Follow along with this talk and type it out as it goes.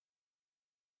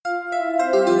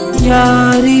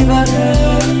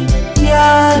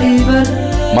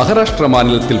மகாராஷ்டிரா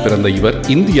மாநிலத்தில் பிறந்த இவர்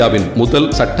இந்தியாவின் முதல்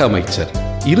சட்ட அமைச்சர்.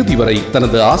 இறுதி வரை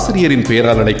தனது ஆசிரியரின்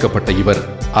பெயரால் அழைக்கப்பட்ட இவர்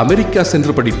அமெரிக்கா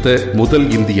சென்று படித்த முதல்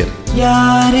இந்தியர்.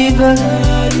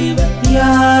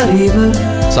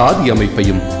 சாதி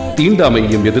அமைப்பையும்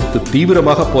தீண்டாமையையும் எதிர்த்து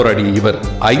தீவிரமாக போராடிய இவர்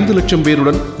 5 லட்சம்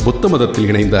பேருடன் புத்த மதத்தில்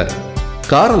இணைந்தார்.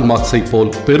 காரல் மார்க்ஸை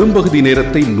போல் பெரும்பகுதி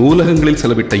நேரத்தை நூலகங்களில்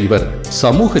செலவிட்ட இவர்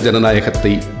சமூக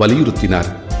ஜனநாயகத்தை வலியுறுத்தினார்.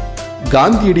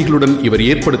 காந்தியடிகளுடன் இவர்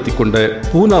ஏற்படுத்திக் கொண்ட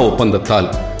பூனா ஒப்பந்தத்தால்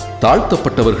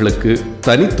தாழ்த்தப்பட்டவர்களுக்கு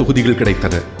தனி தொகுதிகள்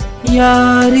கிடைத்தன.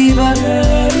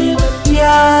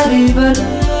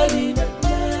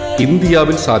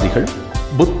 இந்தியாவின் சாதிகள்,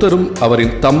 புத்தரும்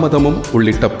அவரின் தம்மதமும்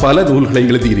உள்ளிட்ட பல நூல்களை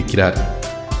எழுதியிருக்கிறார்.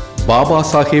 பாபா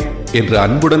சாஹேப் என்று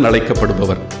அன்புடன்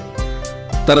அழைக்கப்படுபவர்.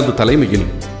 தனது தலைமையில்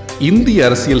இந்திய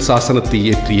அரசியல் சாசனத்தை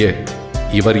இயற்றிய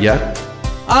இவர் யார்?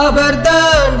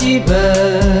 அவர்தான்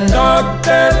இவர்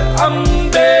டாக்டர்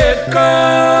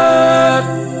அம்பேத்கர்.